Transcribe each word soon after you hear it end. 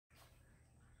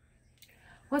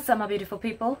What's up, my beautiful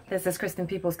people? This is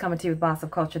christinpeeples coming to you with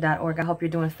bossupcultureorg. I hope you're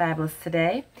doing fabulous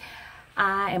today.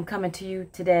 I am coming to you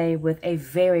today with a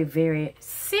very, very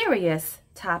serious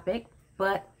topic,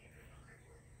 but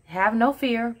have no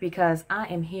fear because I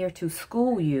am here to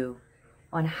school you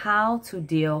on how to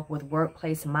deal with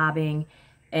workplace mobbing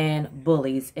and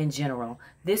bullies in general.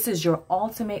 This is your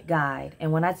ultimate guide.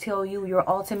 And when I tell you your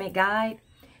ultimate guide,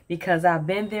 because I've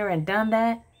been there and done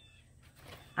that,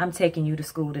 I'm taking you to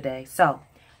school today. So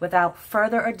without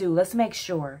further ado, let's make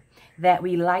sure that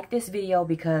we like this video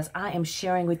because I am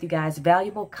sharing with you guys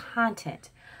valuable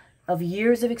content of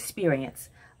years of experience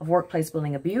of workplace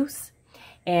bullying abuse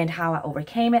and how I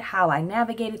overcame it, how I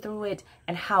navigated through it,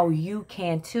 and how you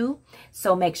can too.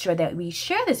 So make sure that we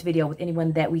share this video with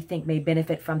anyone that we think may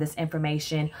benefit from this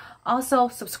information. Also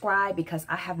subscribe because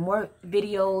I have more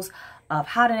videos of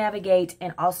how to navigate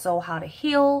and also how to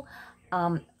heal.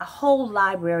 A whole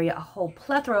library, a whole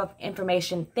plethora of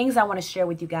information, things I want to share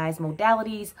with you guys,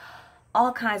 modalities,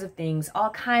 all kinds of things, all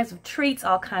kinds of treats,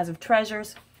 all kinds of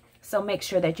treasures. So make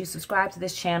sure that you subscribe to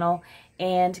this channel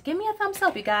and give me a thumbs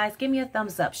up, you guys. Give me a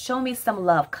thumbs up. Show me some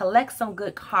love. Collect some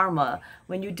good karma.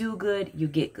 When you do good, you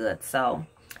get good. So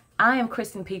I am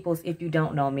christinpeeples if you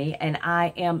don't know me, and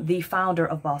I am the founder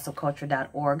of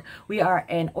bossupcultureorg. We are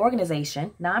an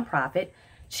organization, nonprofit,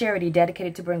 charity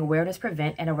dedicated to bring awareness,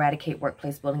 prevent, and eradicate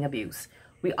workplace bullying abuse.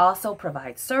 We also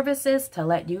provide services to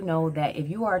let you know that if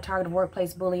you are a target of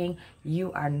workplace bullying,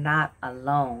 you are not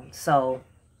alone. So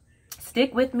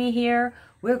stick with me here.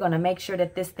 We're going to make sure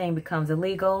that this thing becomes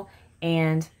illegal.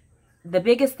 And the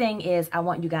biggest thing is I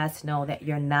want you guys to know that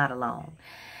you're not alone.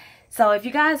 So if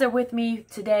you guys are with me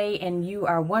today and you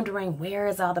are wondering where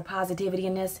is all the positivity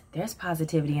in this, there's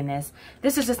positivity in this.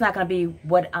 This is just not going to be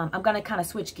what I'm going to kind of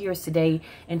switch gears today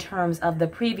in terms of the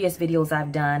previous videos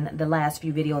I've done, the last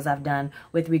few videos I've done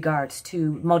with regards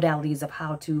to modalities of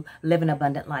how to live an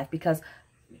abundant life. Because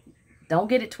don't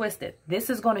get it twisted. This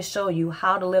is going to show you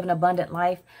how to live an abundant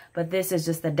life, but this is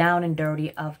just the down and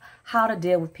dirty of how to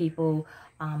deal with people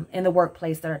in the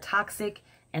workplace that are toxic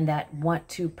and that want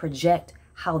to project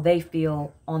how they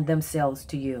feel on themselves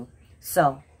to you.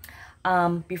 So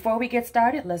before we get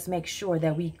started, let's make sure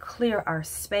that we clear our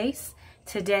space.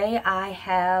 Today I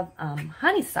have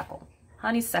honeysuckle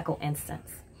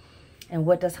incense. And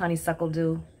what does honeysuckle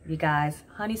do, you guys?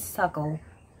 Honeysuckle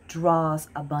draws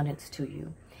abundance to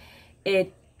you.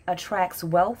 It attracts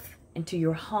wealth into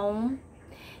your home,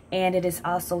 and it is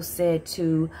also said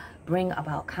to bring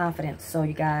about confidence. So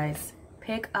you guys,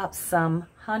 pick up some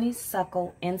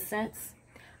honeysuckle incense.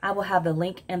 I will have the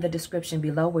link in the description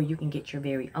below where you can get your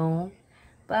very own.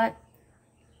 But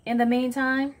in the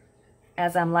meantime,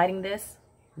 as I'm lighting this,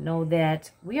 know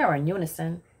that we are in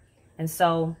unison. And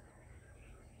so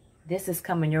this is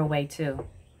coming your way too.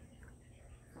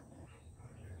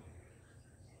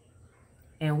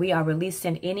 And we are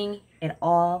releasing any and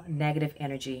all negative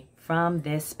energy from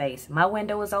this space. My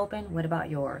window is open. What about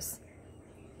yours?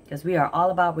 Because we are all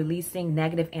about releasing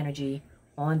negative energy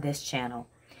on this channel.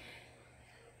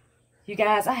 You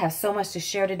guys, I have so much to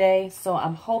share today, so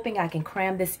I'm hoping I can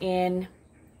cram this in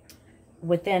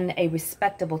within a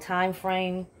respectable time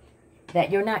frame,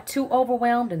 that you're not too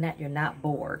overwhelmed and that you're not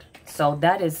bored. So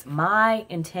that is my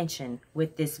intention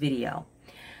with this video.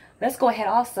 Let's go ahead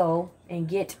also and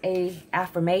get a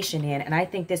affirmation in, and I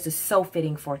think this is so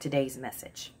fitting for today's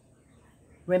message.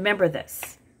 Remember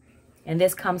this, and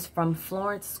this comes from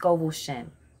florencescovelshinn.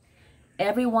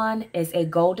 Everyone is a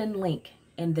golden link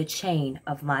in the chain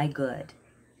of my good.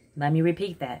 Let me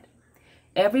repeat that.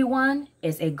 Everyone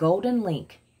is a golden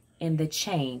link in the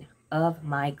chain of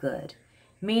my good.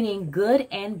 Meaning good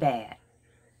and bad.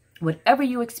 Whatever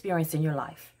you experience in your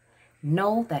life,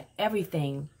 know that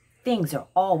things are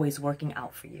always working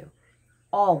out for you.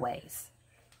 Always.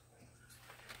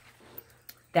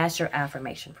 That's your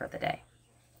affirmation for the day.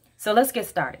 So let's get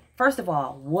started. First of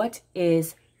all, what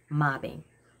is mobbing?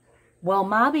 Well,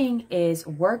 mobbing is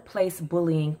workplace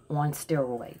bullying on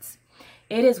steroids.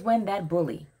 It is when that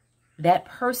bully, that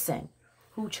person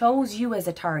who chose you as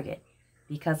a target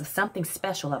because of something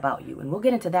special about you, and we'll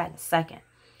get into that in a second,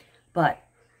 but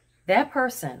that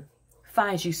person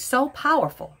finds you so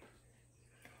powerful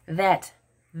that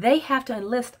they have to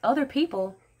enlist other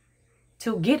people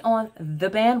to get on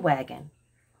the bandwagon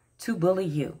to bully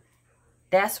you.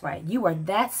 That's right. You are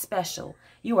that special.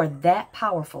 You are that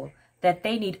powerful that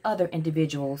they need other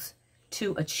individuals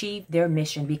to achieve their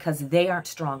mission because they aren't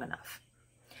strong enough.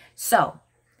 So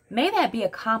may that be a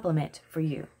compliment for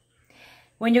you.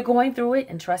 When you're going through it,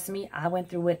 and trust me, I went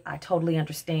through it, I totally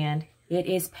understand. It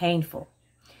is painful.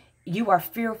 you are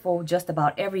fearful just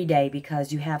about every day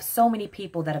because you have so many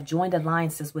people that have joined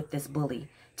alliances with this bully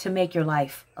to make your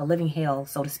life a living hell,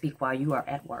 so to speak, while you are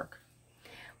at work.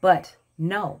 But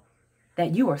know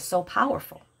that you are so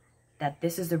powerful that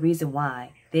this is the reason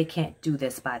why they can't do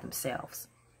this by themselves.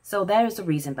 So that is the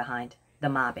reason behind the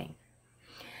mobbing.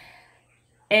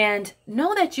 And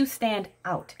know that you stand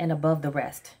out and above the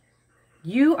rest.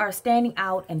 You are standing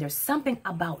out, and there's something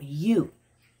about you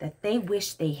that they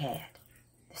wish they had.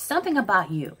 There's something about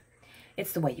you.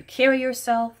 It's the way you carry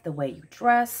yourself, the way you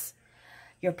dress,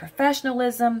 your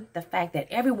professionalism, the fact that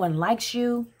everyone likes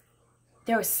you.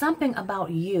 There is something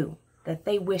about you that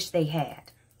they wish they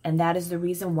had. And that is the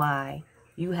reason why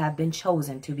you have been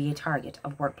chosen to be a target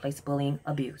of workplace bullying,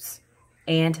 abuse,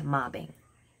 and mobbing.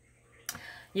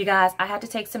 You guys, I had to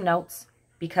take some notes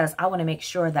because I want to make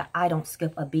sure that I don't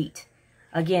skip a beat.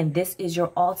 Again, this is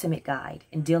your ultimate guide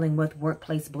in dealing with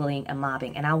workplace bullying and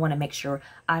mobbing, and I want to make sure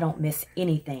I don't miss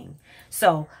anything.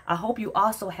 So I hope you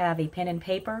also have a pen and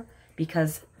paper,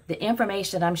 because the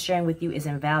information that I'm sharing with you is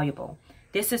invaluable.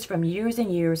 This is from years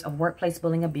and years of workplace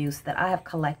bullying abuse that I have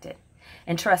collected.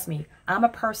 And trust me, I'm a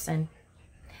person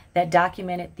that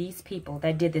documented these people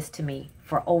that did this to me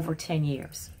for over 10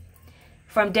 years.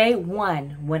 From day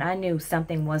one, when I knew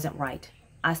something wasn't right,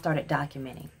 I started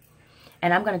documenting.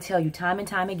 And I'm going to tell you time and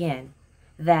time again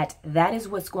that that is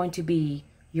what's going to be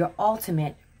your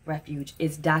ultimate refuge,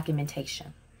 is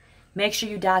documentation. Make sure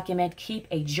you document, keep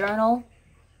a journal,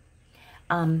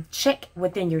 check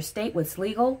within your state what's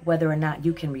legal, whether or not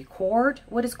you can record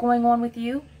what is going on with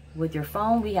you. With your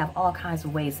phone, we have all kinds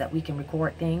of ways that we can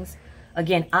record things.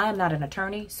 Again, I am not an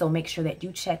attorney, so make sure that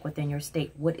you check within your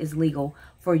state what is legal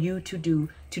for you to do,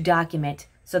 to document,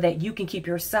 so that you can keep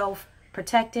yourself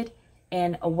protected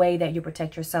in a way that you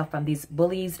protect yourself from these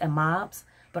bullies and mobs,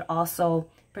 but also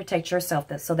protect yourself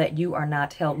so that you are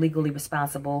not held legally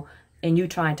responsible in you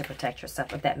trying to protect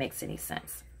yourself, if that makes any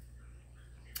sense.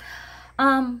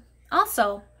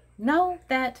 Also, know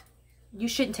that you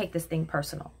shouldn't take this thing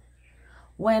personal.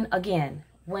 When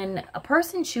a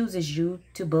person chooses you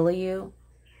to bully you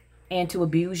and to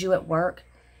abuse you at work,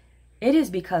 it is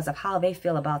because of how they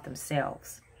feel about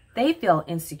themselves. They feel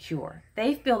insecure.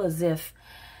 They feel as if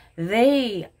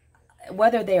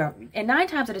whether they are, and 9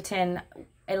 times out of 10,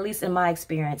 at least in my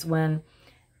experience, when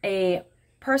a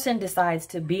person decides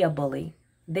to be a bully,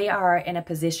 they are in a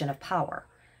position of power.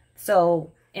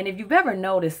 So, and if you've ever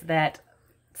noticed that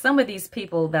some of these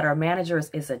people that are managers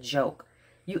is a joke,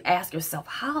 you ask yourself,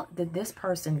 how did this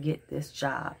person get this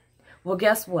job? Well,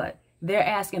 guess what? They're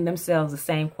asking themselves the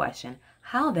same question.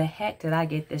 How the heck did I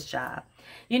get this job?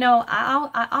 You know,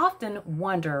 I often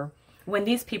wonder, when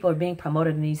these people are being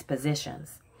promoted in these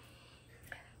positions,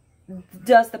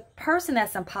 does the person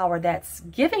that's in power, that's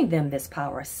giving them this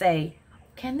power, say,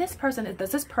 does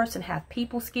this person have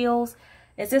people skills?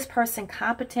 Is this person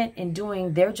competent in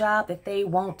doing their job, that they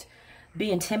won't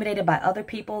be intimidated by other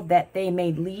people that they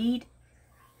may lead?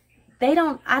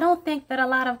 I don't think that a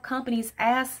lot of companies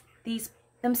ask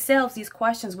themselves these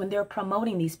questions when they're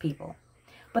promoting these people.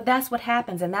 But that's what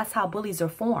happens, and that's how bullies are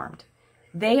formed.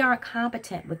 They aren't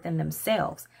competent within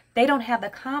themselves. They don't have the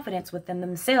confidence within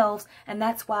themselves, and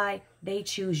that's why they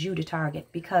choose you to target.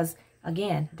 Because,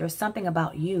 again, there's something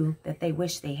about you that they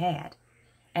wish they had.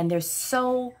 And they're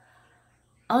so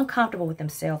uncomfortable with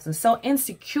themselves and so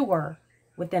insecure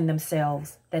within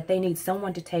themselves that they need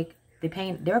someone to take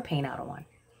their pain out on.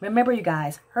 Remember, you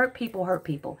guys, hurt people hurt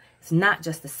people. It's not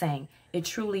just the saying. It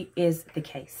truly is the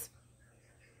case.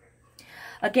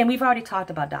 Again, we've already talked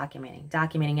about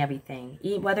documenting everything,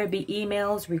 whether it be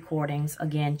emails, recordings.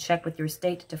 Again, check with your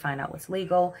state to find out what's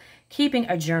legal, keeping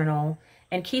a journal,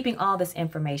 and keeping all this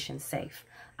information safe.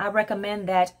 I recommend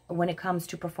that when it comes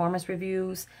to performance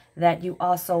reviews, that you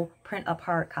also print up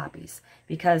hard copies,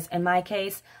 because in my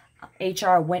case,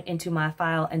 HR went into my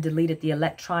file and deleted the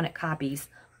electronic copies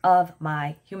of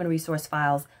my human resource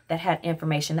files that had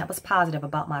information that was positive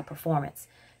about my performance.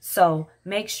 So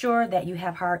make sure that you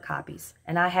have hard copies.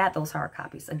 And I had those hard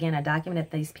copies. Again, I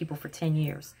documented these people for 10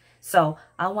 years. So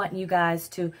I want you guys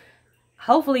to,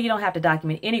 hopefully you don't have to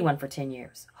document anyone for 10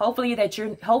 years.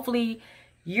 Hopefully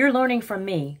you're learning from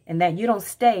me, and that you don't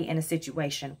stay in a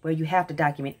situation where you have to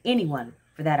document anyone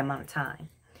for that amount of time.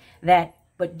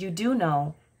 But you do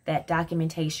know that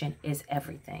documentation is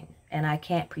everything. And I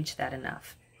can't preach that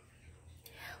enough.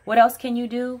 What else can you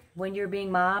do when you're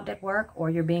being mobbed at work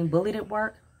or you're being bullied at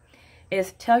work?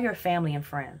 Is tell your family and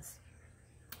friends.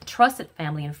 Trusted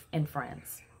family and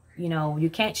friends. You know, you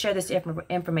can't share this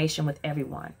information with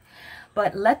everyone,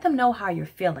 but let them know how you're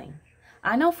feeling.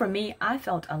 I know for me, I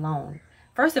felt alone.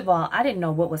 First of all, I didn't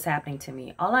know what was happening to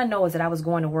me. All I know is that I was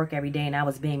going to work every day and I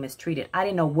was being mistreated. I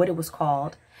didn't know what it was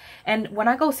called. And when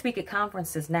I go speak at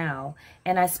conferences now,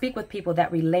 and I speak with people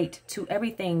that relate to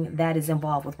everything that is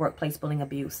involved with workplace bullying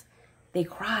abuse, they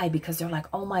cry because they're like,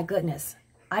 oh my goodness,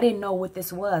 I didn't know what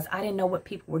this was. I didn't know what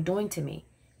people were doing to me.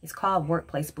 It's called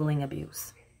workplace bullying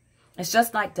abuse. It's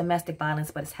just like domestic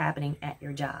violence, but it's happening at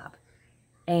your job.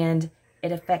 And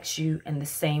it affects you in the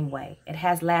same way. It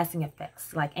has lasting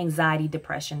effects like anxiety,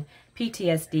 depression,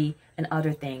 PTSD, and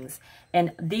other things.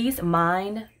 And these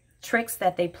mind tricks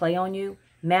that they play on you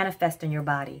manifest in your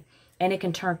body. And it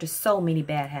can turn to so many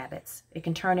bad habits. It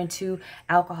can turn into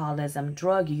alcoholism,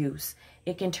 drug use.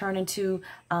 It can turn into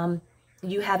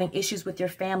you having issues with your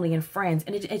family and friends.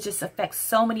 And it just affects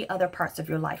so many other parts of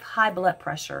your life. High blood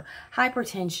pressure,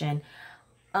 hypertension,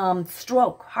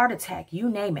 stroke, heart attack, you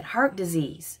name it, heart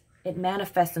disease. It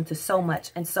manifests into so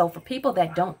much. And so for people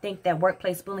that don't think that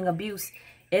workplace bullying abuse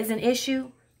is an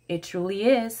issue, it truly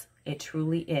is. It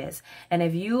truly is. And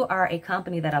if you are a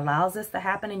company that allows this to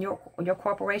happen in your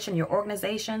corporation, your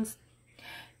organizations,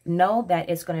 know that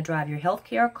it's going to drive your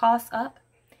healthcare costs up.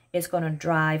 It's going to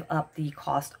drive up the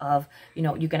cost of,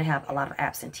 you're going to have a lot of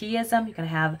absenteeism. You're going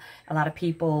to have a lot of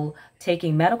people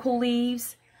taking medical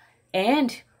leaves,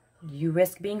 and you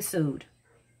risk being sued.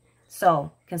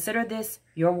 So consider this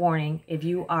your warning. If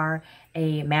you are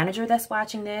a manager that's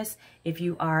watching this, if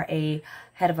you are a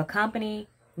head of a company,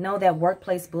 know that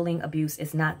workplace bullying abuse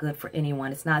is not good for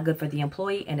anyone. It's not good for the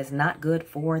employee, and it's not good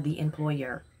for the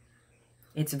employer.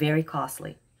 It's very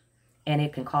costly, and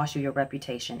it can cost you your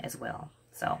reputation as well.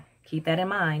 So keep that in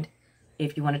mind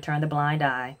if you want to turn the blind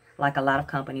eye like a lot of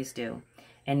companies do.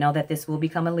 And know that this will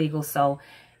become illegal. So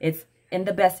it's in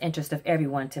the best interest of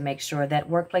everyone to make sure that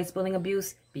workplace bullying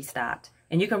abuse be stopped.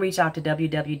 And you can reach out to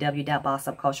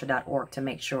www.bossupcultureorg to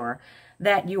make sure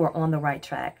that you are on the right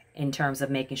track in terms of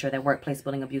making sure that workplace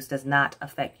bullying abuse does not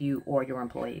affect you or your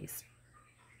employees.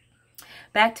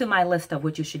 Back to my list of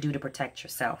what you should do to protect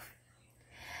yourself.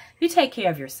 You take care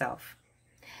of yourself.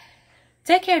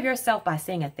 Take care of yourself by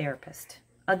seeing a therapist.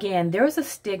 Again, there's a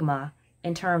stigma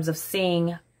in terms of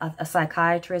seeing a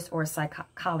psychiatrist or a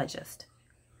psychologist.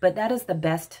 But that is the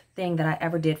best thing that I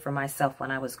ever did for myself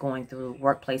when I was going through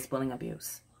workplace bullying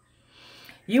abuse.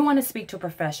 You want to speak to a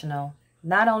professional,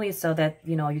 not only so that,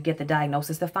 you get the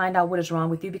diagnosis to find out what is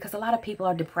wrong with you, because a lot of people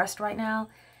are depressed right now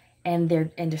and they're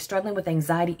struggling with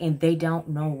anxiety and they don't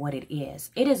know what it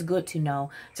is. It is good to know,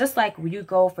 just like when you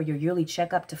go for your yearly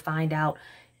checkup to find out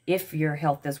if your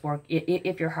health is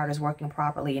if your heart is working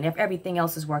properly and if everything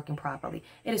else is working properly.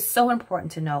 It is so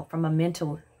important to know from a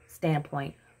mental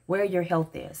standpoint where your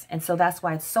health is. And so that's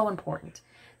why it's so important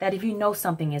that if you know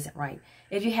something isn't right,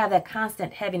 if you have that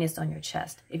constant heaviness on your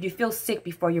chest, if you feel sick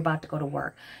before you're about to go to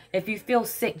work, if you feel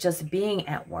sick just being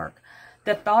at work,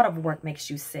 the thought of work makes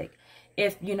you sick.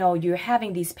 If, you're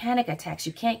having these panic attacks,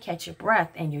 you can't catch your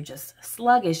breath and you're just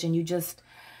sluggish and you just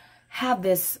have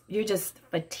this, you're just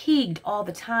fatigued all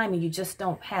the time and you just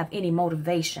don't have any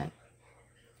motivation,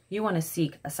 you want to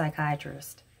seek a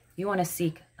psychiatrist. You want to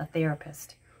seek a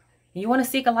therapist. You want to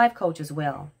seek a life coach as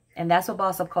well. And that's what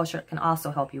Boss Up Culture can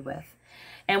also help you with.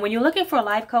 And when you're looking for a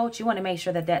life coach, you want to make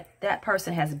sure that that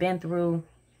person has been through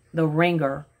the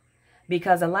ringer,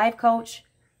 because a life coach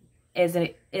is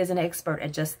an expert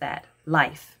at just that,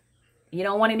 life. You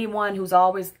don't want anyone who's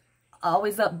always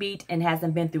upbeat and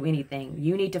hasn't been through anything.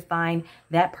 You need to find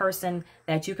that person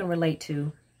that you can relate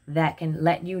to, that can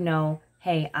let you know,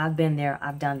 hey, I've been there,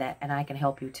 I've done that, and I can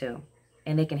help you too.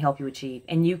 And they can help you achieve.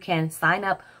 And you can sign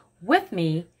up with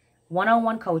me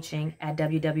one-on-one coaching at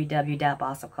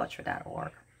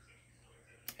www.bossupcultureorg.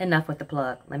 Enough with the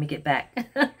plug. Let me get back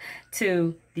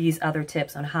to these other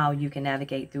tips on how you can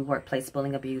navigate through workplace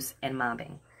bullying, abuse, and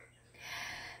mobbing.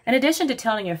 In addition to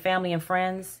telling your family and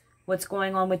friends what's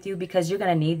going on with you, because you're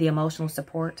going to need the emotional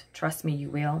support, trust me, you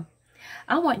will,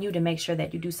 I want you to make sure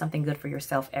that you do something good for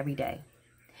yourself every day.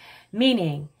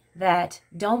 Meaning that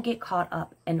don't get caught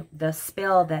up in the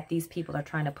spell that these people are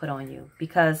trying to put on you,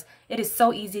 because it is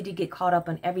so easy to get caught up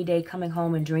in every day coming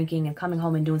home and drinking and coming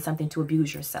home and doing something to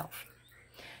abuse yourself.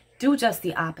 Do just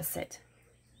the opposite.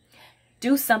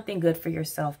 Do something good for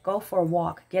yourself. Go for a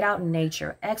walk, get out in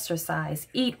nature, exercise,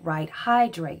 eat right,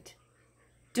 hydrate.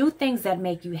 Do things that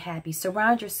make you happy.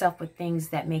 Surround yourself with things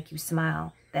that make you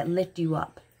smile, that lift you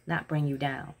up, not bring you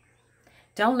down.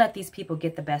 Don't let these people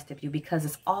get the best of you, because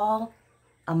it's all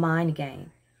a mind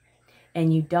game.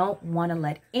 And you don't want to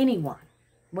let anyone,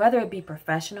 whether it be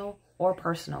professional or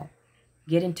personal,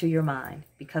 get into your mind.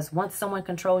 Because once someone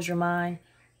controls your mind,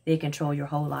 they control your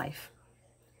whole life.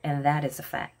 And that is a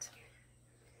fact.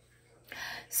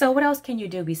 So what else can you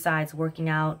do besides working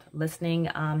out, listening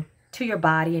to your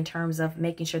body in terms of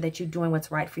making sure that you're doing what's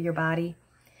right for your body?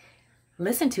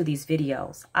 Listen to these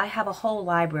videos. I have a whole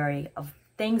library of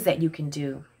things that you can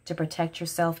do to protect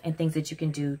yourself and things that you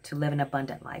can do to live an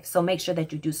abundant life. So make sure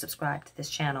that you do subscribe to this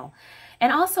channel.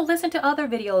 And also listen to other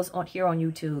videos here on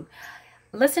YouTube.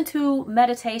 Listen to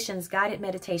meditations, guided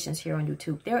meditations here on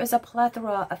YouTube. There is a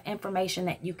plethora of information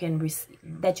that you can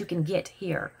get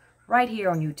here, right here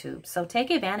on YouTube. So take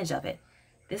advantage of it.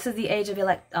 This is the age of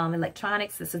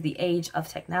electronics. This is the age of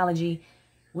technology.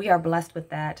 We are blessed with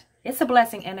that. It's a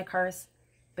blessing and a curse,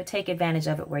 but take advantage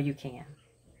of it where you can.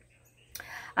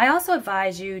 I also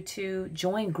advise you to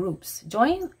join groups.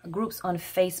 Join groups on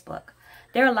Facebook.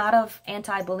 There are a lot of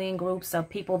anti-bullying groups of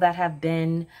people that have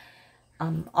been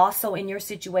also in your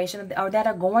situation or that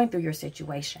are going through your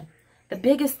situation. The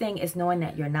biggest thing is knowing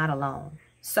that you're not alone.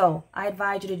 So I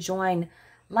advise you to join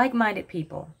like-minded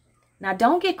people. Now,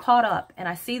 don't get caught up, and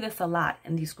I see this a lot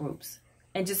in these groups,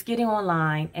 and just getting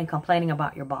online and complaining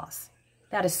about your boss.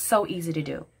 That is so easy to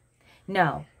do.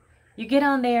 No, you get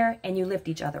on there and you lift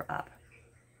each other up.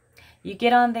 You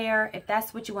get on there, if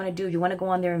that's what you want to do, you want to go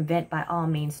on there and vent, by all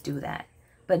means do that.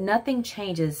 But nothing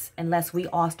changes unless we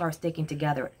all start sticking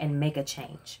together and make a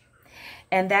change.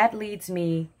 And that leads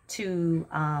me to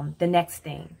the next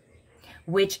thing,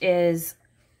 which is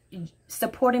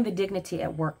supporting the Dignity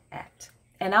at Work Act.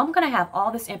 And I'm going to have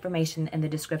all this information in the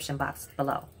description box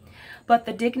below. But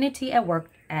the Dignity at Work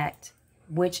Act,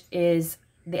 which is,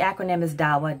 the acronym is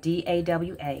DAWA,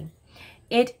 D-A-W-A.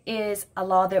 It is a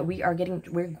law that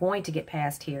we're going to get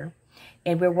passed here,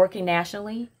 and we're working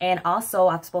nationally. And also,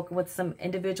 I've spoken with some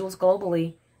individuals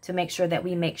globally to make sure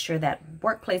that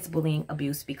workplace bullying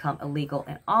abuse become illegal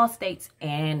in all states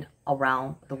and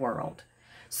around the world.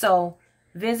 So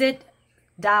visit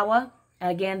DAWA,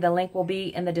 and again, the link will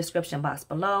be in the description box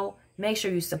below. Make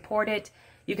sure you support it.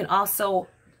 You can also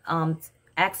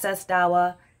access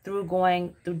DAWA through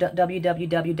going through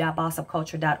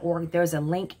www.bossupcultureorg. There's a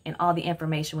link in all the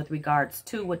information with regards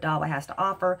to what DAWA has to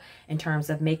offer in terms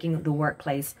of making the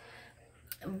workplace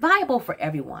viable for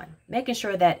everyone, making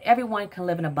sure that everyone can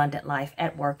live an abundant life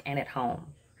at work and at home.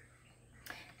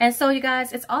 And so, you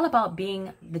guys, it's all about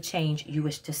being the change you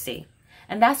wish to see.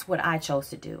 And that's what I chose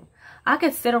to do. I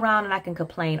could sit around and I can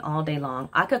complain all day long.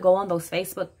 I could go on those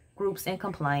Facebook groups and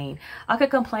complain. I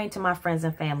could complain to my friends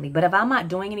and family. But if I'm not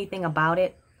doing anything about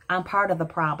it, I'm part of the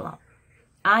problem.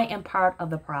 I am part of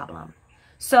the problem.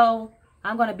 So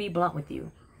I'm going to be blunt with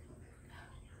you.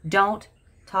 Don't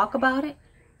talk about it.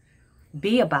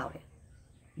 Be about it.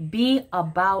 Be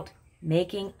about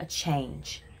making a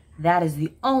change. That is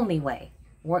the only way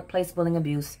workplace bullying,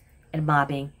 abuse, and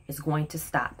mobbing is going to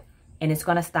stop. And it's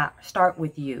going to start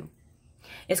with you.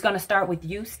 It's going to start with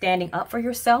you standing up for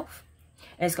yourself.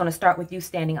 And it's going to start with you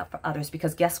standing up for others.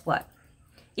 Because guess what?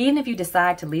 Even if you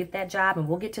decide to leave that job, and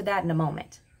we'll get to that in a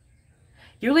moment,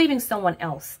 you're leaving someone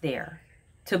else there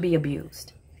to be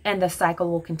abused. And the cycle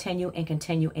will continue and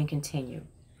continue and continue.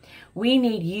 We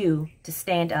need you to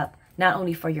stand up, not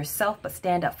only for yourself, but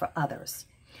stand up for others.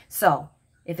 So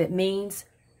if it means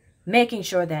making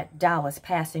sure that DAWA is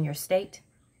passed in your state,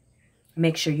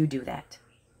 make sure you do that.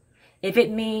 If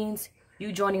it means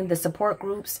you joining the support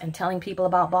groups and telling people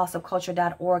about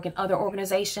bossupculture.org and other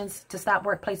organizations to stop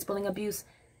workplace bullying abuse,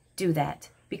 do that.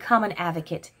 Become an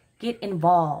advocate. Get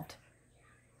involved.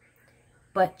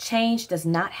 But change does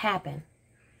not happen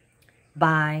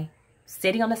by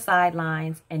sitting on the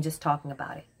sidelines and just talking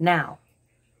about it. Now,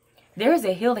 there is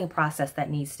a healing process that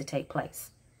needs to take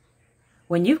place.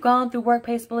 When you've gone through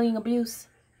workplace bullying abuse,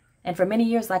 and for many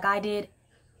years like I did,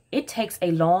 it takes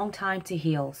a long time to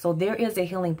heal. So there is a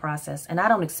healing process. And I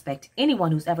don't expect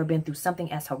anyone who's ever been through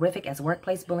something as horrific as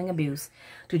workplace bullying abuse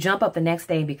to jump up the next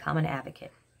day and become an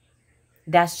advocate.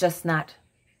 That's just not,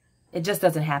 it just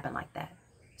doesn't happen like that.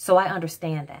 So I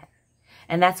understand that.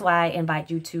 And that's why I invite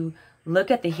you to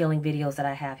look at the healing videos that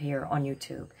I have here on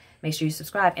YouTube. Make sure you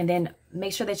subscribe, and then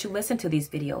make sure that you listen to these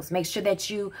videos. Make sure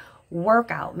that you work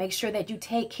out. Make sure that you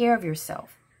take care of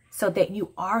yourself so that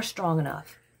you are strong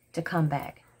enough to come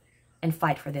back and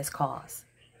fight for this cause,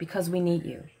 because we need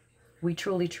you. We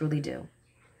truly, truly do.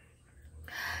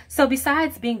 So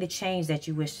besides being the change that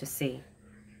you wish to see,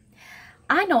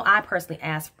 I know I personally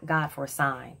asked God for a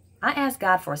sign. I asked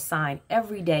God for a sign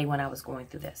every day when I was going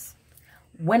through this.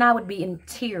 When I would be in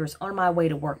tears on my way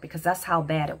to work, because that's how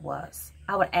bad it was,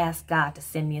 I would ask God to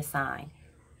send me a sign,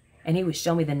 and he would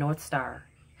show me the North Star.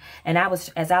 And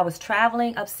as I was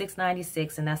traveling up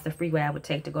 696, and that's the freeway I would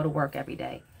take to go to work every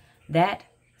day, that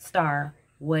star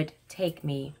would take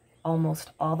me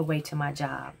almost all the way to my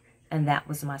job, and that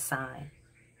was my sign.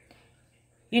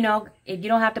 You know, if you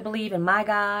don't have to believe in my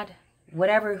God,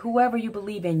 whoever you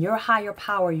believe in, your higher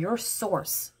power, your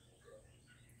source,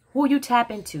 who you tap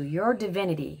into, your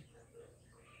divinity,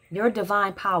 your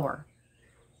divine power,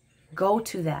 go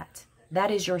to that. That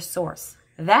is your source.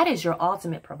 That is your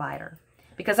ultimate provider.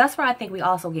 Because that's where I think we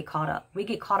also get caught up. We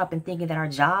get caught up in thinking that our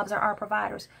jobs are our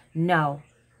providers. No.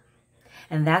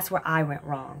 And that's where I went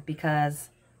wrong, because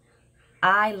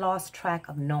I lost track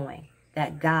of knowing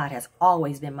that God has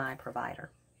always been my provider.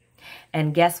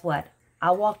 And guess what?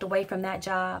 I walked away from that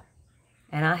job,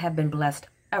 and I have been blessed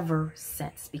ever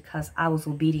since because I was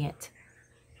obedient.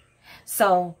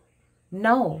 So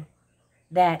know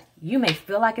that you may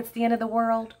feel like it's the end of the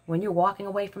world when you're walking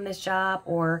away from this job,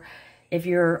 or if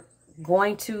you're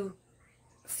going to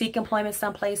seek employment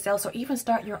someplace else, or even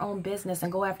start your own business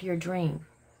and go after your dream.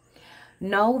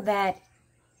 Know that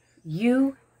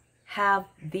you have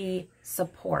the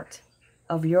support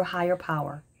of your higher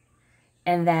power,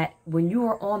 and that when you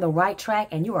are on the right track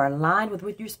and you are aligned with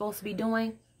what you're supposed to be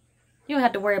doing, you don't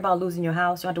have to worry about losing your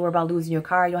house. You don't have to worry about losing your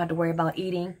car. You don't have to worry about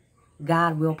eating.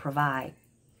 God will provide.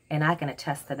 And I can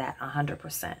attest to that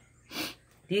 100%.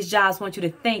 These jobs want you to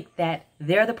think that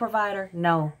they're the provider.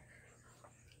 No,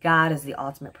 God is the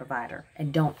ultimate provider.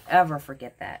 And don't ever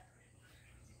forget that.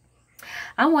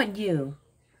 I want you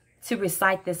to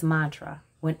recite this mantra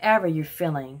whenever you're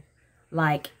feeling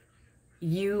like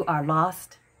you are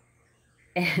lost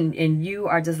and you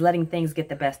are just letting things get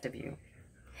the best of you.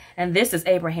 And this is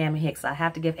Abraham Hicks. I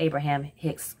have to give Abraham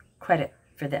Hicks credit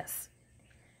for this.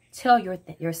 Tell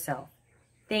yourself,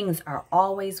 things are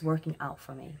always working out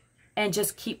for me. And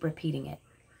just keep repeating it.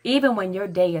 Even when your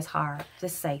day is hard,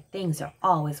 just say, things are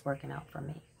always working out for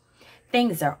me.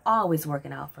 Things are always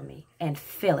working out for me. And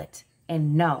feel it.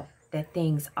 And know that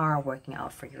things are working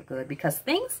out for your good. Because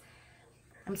things,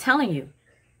 I'm telling you,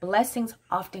 blessings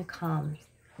often come.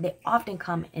 They often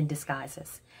come in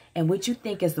disguises. And what you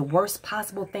think is the worst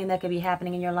possible thing that could be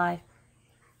happening in your life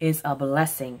is a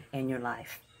blessing in your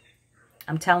life.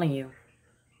 I'm telling you,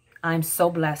 I'm so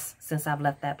blessed since I've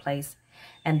left that place.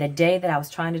 And the day that I was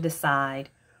trying to decide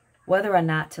whether or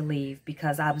not to leave,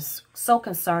 because I was so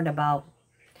concerned about,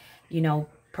 you know,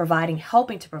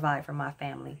 helping to provide for my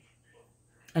family.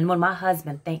 And when my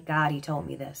husband, thank God, he told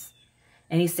me this.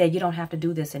 And he said, you don't have to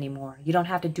do this anymore. You don't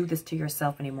have to do this to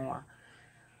yourself anymore.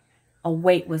 A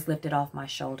weight was lifted off my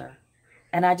shoulder.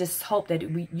 And I just hope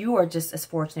that you are just as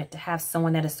fortunate to have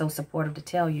someone that is so supportive to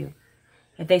tell you,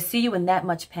 if they see you in that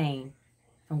much pain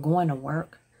from going to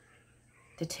work,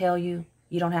 to tell you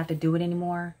you don't have to do it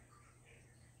anymore,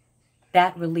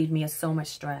 that relieved me of so much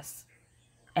stress.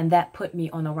 And that put me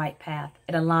on the right path.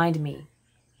 It aligned me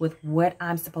with what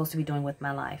I'm supposed to be doing with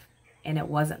my life. And it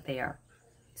wasn't there.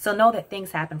 So know that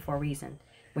things happen for a reason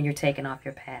when you're taken off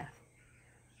your path.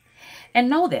 And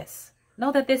know this.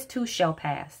 Know that this too shall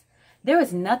pass. There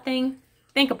is nothing,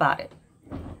 think about it.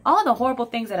 All the horrible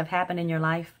things that have happened in your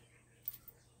life,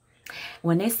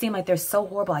 when they seem like they're so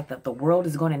horrible, like the world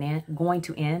is going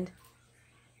to end,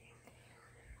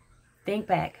 think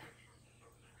back.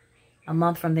 A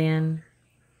month from then,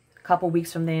 a couple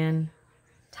weeks from then,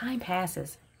 time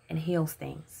passes and heals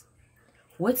things.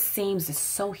 What seems is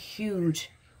so huge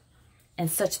and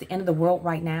such the end of the world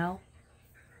right now,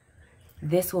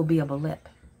 this will be a blip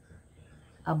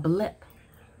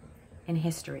in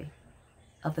history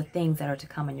of the things that are to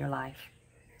come in your life.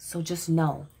 So just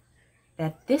know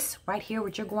that this right here,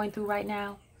 what you're going through right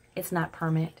now, it's not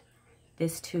permanent.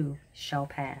 This too shall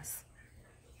pass.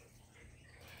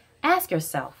 Ask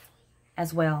yourself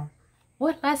as well,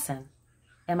 what lesson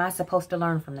am I supposed to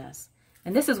learn from this?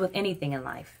 And this is with anything in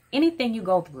life. Anything you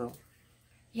go through,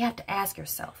 you have to ask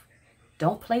yourself.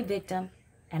 Don't play victim.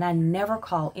 And I never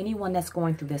call anyone that's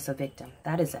going through this a victim.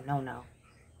 That is a no-no.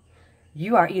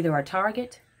 You are either a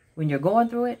target when you're going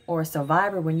through it or a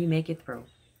survivor when you make it through.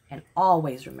 And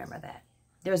always remember that.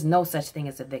 There's no such thing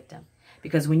as a victim.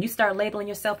 Because when you start labeling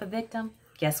yourself a victim,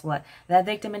 guess what? That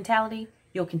victim mentality,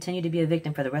 you'll continue to be a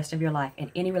victim for the rest of your life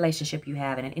in any relationship you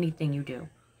have and in anything you do.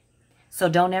 So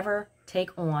don't ever take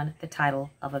on the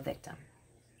title of a victim.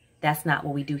 That's not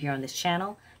what we do here on this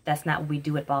channel. That's not what we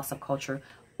do at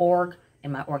bossupcultureorg.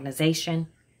 In my organization.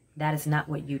 That is not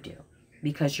what you do,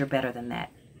 because you're better than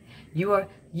that.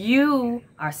 You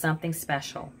are something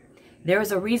special. There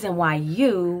is a reason why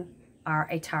you are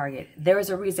a target. There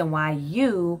is a reason why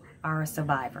you are a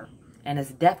survivor. And it's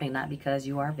definitely not because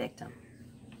you are a victim.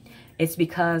 It's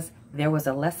because there was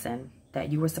a lesson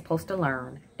that you were supposed to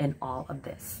learn in all of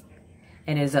this.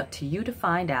 And it is up to you to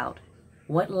find out,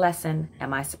 what lesson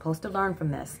am I supposed to learn from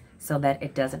this so that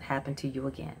it doesn't happen to you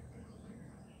again.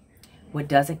 What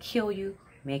doesn't kill you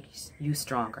makes you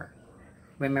stronger.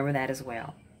 Remember that as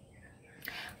well.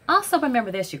 Also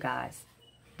remember this, you guys,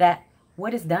 that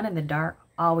what is done in the dark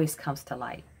always comes to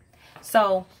light.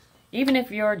 So even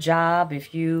if your job,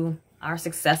 if you are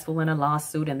successful in a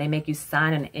lawsuit and they make you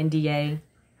sign an NDA,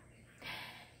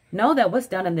 know that what's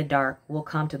done in the dark will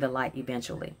come to the light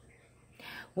eventually.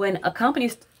 When a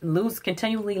company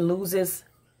continually loses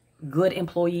good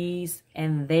employees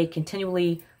and they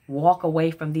continually walk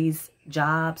away from these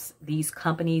jobs, these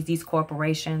companies, these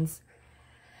corporations,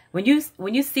 when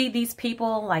you see these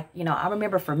people, like, you know, I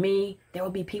remember for me, there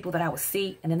would be people that I would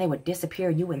see and then they would disappear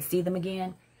and you wouldn't see them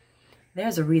again.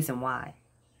 There's a reason why.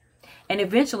 And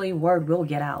eventually word will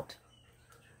get out.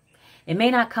 It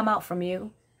may not come out from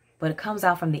you, but it comes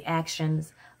out from the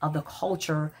actions of the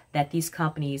culture that these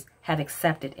companies have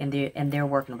accepted in their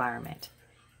work environment.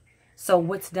 So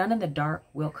what's done in the dark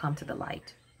will come to the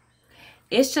light.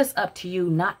 It's just up to you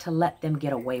not to let them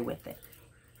get away with it.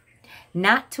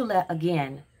 Not to let,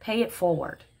 again, pay it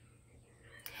forward.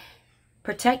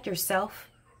 Protect yourself,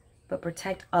 but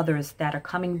protect others that are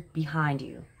coming behind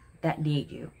you, that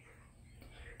need you.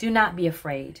 Do not be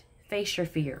afraid. Face your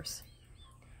fears.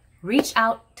 Reach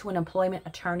out to an employment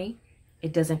attorney.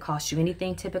 It doesn't cost you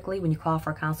anything typically when you call for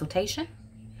a consultation.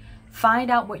 Find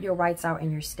out what your rights are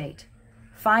in your state.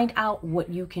 Find out what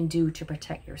you can do to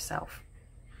protect yourself.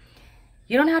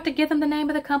 You don't have to give them the name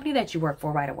of the company that you work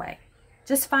for right away.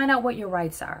 Just find out what your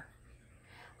rights are.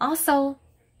 Also,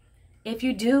 if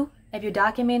you're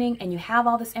documenting and you have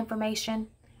all this information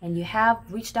and you have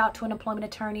reached out to an employment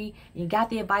attorney and you got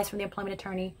the advice from the employment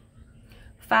attorney,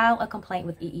 file a complaint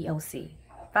with EEOC.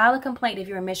 File a complaint if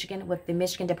you're in Michigan with the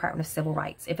Michigan Department of Civil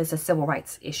Rights, if it's a civil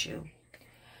rights issue.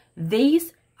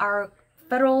 These are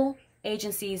federal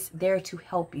agencies there to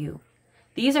help you.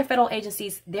 These are federal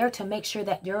agencies there to make sure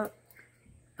that your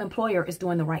employer is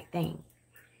doing the right thing.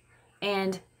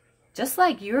 And just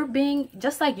like you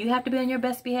have to be on your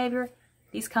best behavior,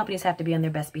 these companies have to be on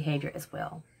their best behavior as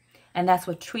well. And that's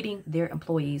with treating their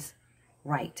employees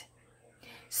right.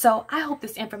 So I hope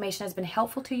this information has been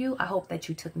helpful to you. I hope that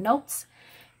you took notes.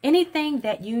 Anything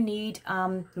that you need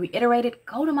reiterated,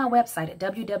 go to my website at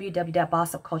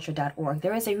www.bossupcultureorg.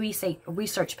 There is a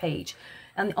research page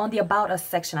on the About Us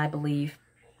section, I believe,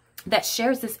 that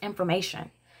shares this information.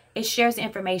 It shares the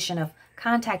information of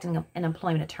contacting an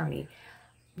employment attorney,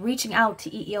 reaching out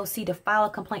to EEOC to file a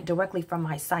complaint directly from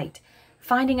my site,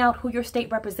 finding out who your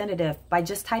state representative by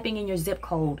just typing in your zip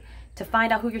code, to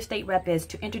find out who your state rep is,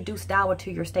 to introduce DAWA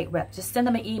to your state rep. Just send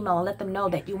them an email and let them know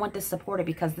that you want this supported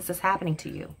because this is happening to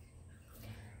you.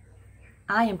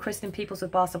 I am christinpeeples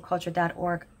with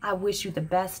bossupculture.org. I wish you the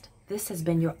best. This has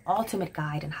been your ultimate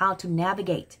guide on how to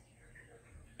navigate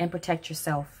and protect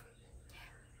yourself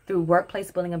through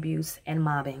workplace bullying, abuse, and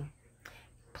mobbing.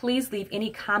 Please leave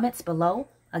any comments below.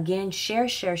 Again, share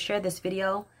this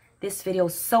video. This video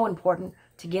is so important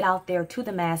to get out there to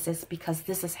the masses because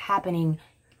this is happening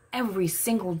every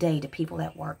single day to people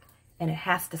at work, and it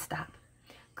has to stop.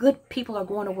 Good people are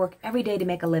going to work every day to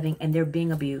make a living, and they're being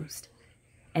abused,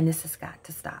 and this has got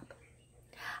to stop.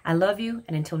 I love you,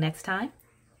 and until next time,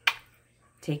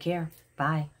 take care.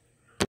 Bye.